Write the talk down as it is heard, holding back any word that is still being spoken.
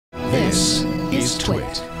This is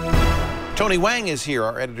Twit. Tony Wang is here,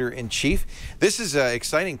 our editor-in-chief. This is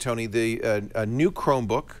exciting, Tony. A new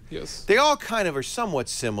Chromebook. Yes. They all kind of are somewhat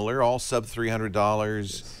similar, all sub $300.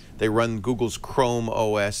 Yes. They run Google's Chrome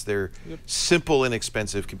OS. They're simple,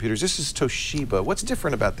 inexpensive computers. This is Toshiba. What's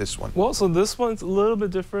different about this one? Well, so this one's a little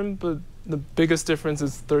bit different, but the biggest difference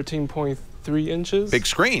is 13.3 inches. Big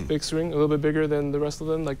screen. Big screen, a little bit bigger than the rest of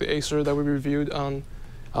them, like the Acer that we reviewed on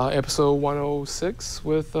episode 106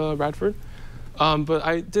 with Radford. But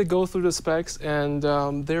I did go through the specs, and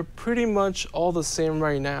they're pretty much all the same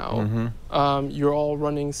right now. You're all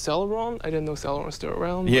running Celeron. I didn't know Celeron was still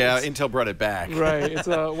around. Yeah, Intel brought it back. Right, it's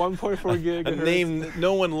a 1.4 gig. A name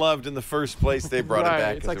no one loved in the first place. They brought it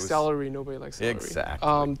back. It's like celery. Nobody likes celery.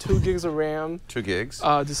 Exactly. 2 gigs of RAM. 2 gigs.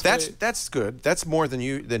 Display. That's good. That's more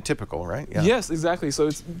than typical, right? Yeah. Yes, exactly. So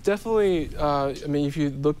it's definitely. I mean, if you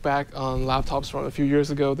look back on laptops from a few years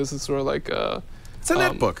ago, this is sort of like it's a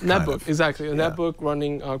netbook. Netbook, exactly. A netbook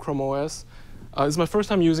running Chrome OS. It's my first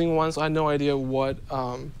time using one, so I had no idea what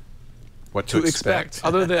to expect.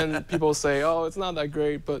 Other than people say, oh, it's not that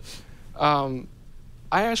great, but I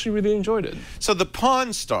actually really enjoyed it. So the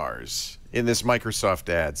Pawn Stars in this Microsoft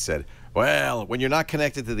ad said, well, when you're not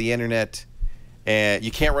connected to the internet, and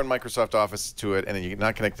you can't run Microsoft Office to it, and then you're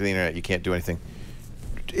not connected to the internet, you can't do anything.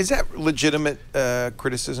 Is that legitimate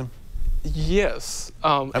criticism? Yes.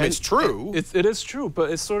 I mean, it's true. It is true,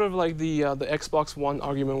 but it's sort of like the Xbox One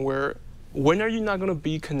argument where when are you not going to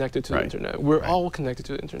be connected to the internet? We're all connected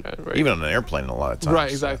to the internet, right? Even on an airplane a lot of times.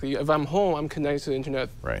 Right, exactly. If I'm home, I'm connected to the internet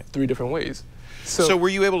 3 different ways. So were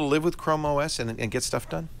you able to live with Chrome OS and get stuff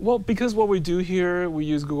done? Well, because what we do here, we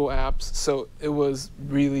use Google Apps, so it was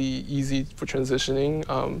really easy for transitioning.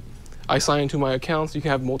 I sign into my accounts. You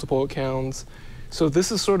can have multiple accounts. So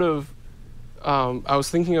this is sort of I was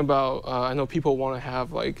thinking about, I know people want to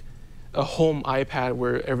have like a home iPad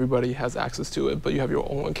where everybody has access to it, but you have your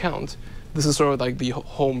own account. This is sort of like the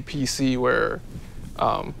home PC where,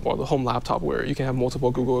 or the home laptop where you can have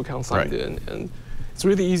multiple Google accounts signed in. And it's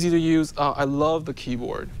really easy to use. I love the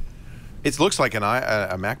keyboard. It looks like a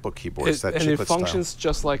MacBook keyboard. It's that and chiplet it functions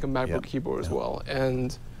just like a MacBook keyboard as well.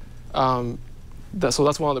 And so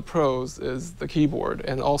that's one of the pros is the keyboard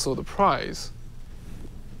and also the price.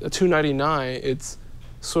 The $299, it's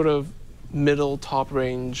sort of middle top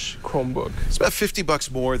range Chromebook. It's about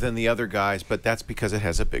 $50 more than the other guys, but that's because it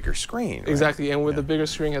has a bigger screen. Right? Exactly, and with the bigger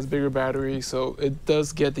screen, it has bigger battery, so it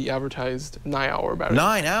does get the advertised 9-hour battery.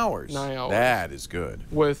 9 hours. 9 hours. That is good.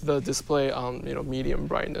 With the display on medium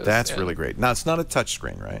brightness. That's really great. Now it's not a touch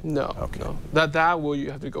screen, right? No. Okay. No. That will you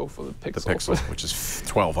have to go for the Pixel. The Pixel, which is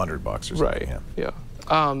 $1,200 or something. Right.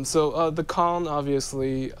 Yeah. So the con,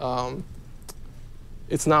 obviously.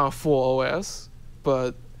 It's not a full OS,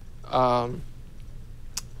 but the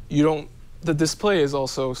display is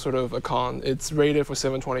also sort of a con. It's rated for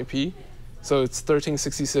 720p, so it's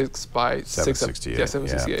 1366 by 768. Yeah,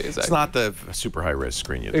 768, exactly. It's not the super high-res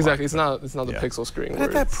screen you'd exactly. like, It's not the Pixel screen. But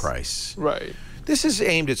at that price. Right. This is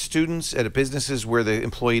aimed at students, at businesses where the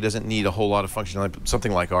employee doesn't need a whole lot of functionality,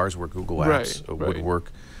 something like ours where Google Apps would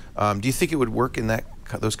work. Do you think it would work in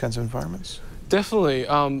those kinds of environments? Definitely.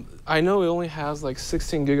 I know it only has like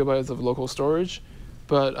 16 gigabytes of local storage,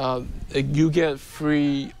 but you get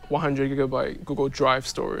free 100 gigabyte Google Drive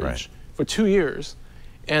storage for 2 years.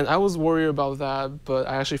 And I was worried about that, but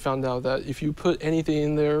I actually found out that if you put anything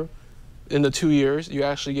in there in the 2 years, you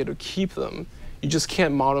actually get to keep them. You just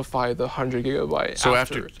can't modify the 100 gigabyte. So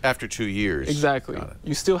after 2 years. Exactly.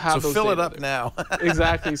 You still have those. So fill it up now.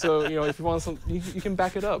 Exactly. So if you want some, you can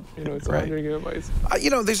back it up. It's 100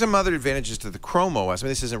 gigabytes. There's some other advantages to the Chrome OS. I mean,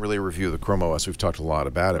 this isn't really a review of the Chrome OS. We've talked a lot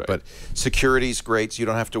about it, but security's great. So you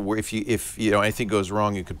don't have to worry if anything goes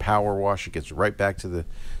wrong. You can power wash. It gets right back to the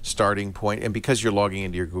starting point. And because you're logging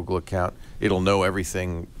into your Google account, it'll know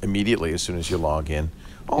everything immediately as soon as you log in.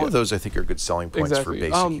 All of those, I think, are good selling points for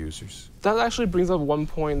basic users. That actually brings up one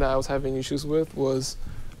point that I was having issues with was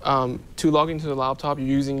to log into the laptop, you're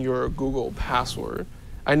using your Google password.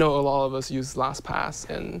 I know a lot of us use LastPass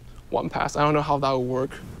and OnePass. I don't know how that would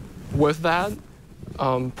work with that.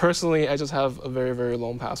 Personally, I just have a very, very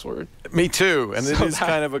long password. Me too, and it is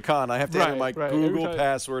kind of a con. I have to enter my Google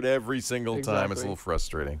password every single time. It's a little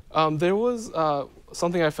frustrating. There was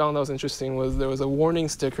something I found that was interesting was there was a warning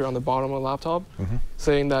sticker on the bottom of the laptop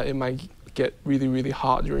saying that it might get really, really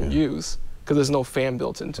hot during use because there's no fan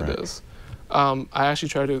built into this. I actually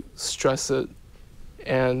tried to stress it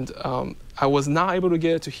and I was not able to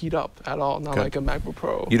get it to heat up at all, not like a MacBook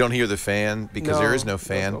Pro. You don't hear the fan because there is no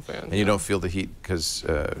fan, and you don't feel the heat because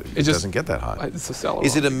it doesn't get that hot. It's a cellular.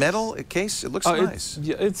 Is it a metal case? It looks nice.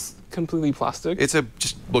 Yeah, it's completely plastic.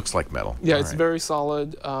 Just looks like metal. Yeah, it's very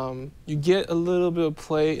solid. You get a little bit of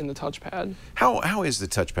play in the touchpad. How is the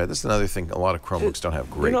touchpad? That's another thing. A lot of Chromebooks don't have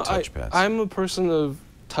great touchpads. I'm a person of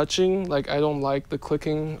touching. Like, I don't like the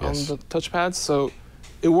clicking on the touchpad, so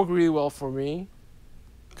it worked really well for me.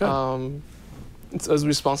 Good. It's as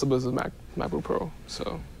responsible as a MacBook Pro.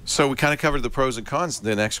 So we kind of covered the pros and cons.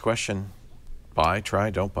 The next question: buy, try,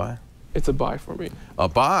 don't buy. It's a buy for me. A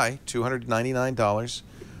buy, $299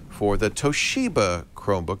 for the Toshiba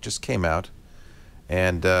Chromebook. Just came out,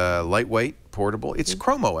 and lightweight, portable. It's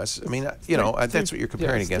Chrome OS. I mean, that's what you're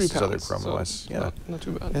comparing against is other Chrome OS. Yeah, not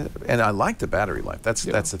too bad. And I like the battery life. That's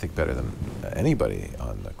I think better than anybody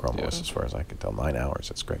on the Chrome OS as far as I can tell. 9 hours.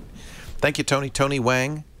 That's great. Thank you, Tony. Tony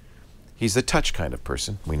Wang. He's the touch kind of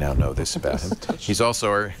person. We now know this about him. He's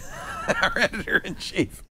also our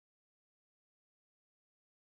editor-in-chief.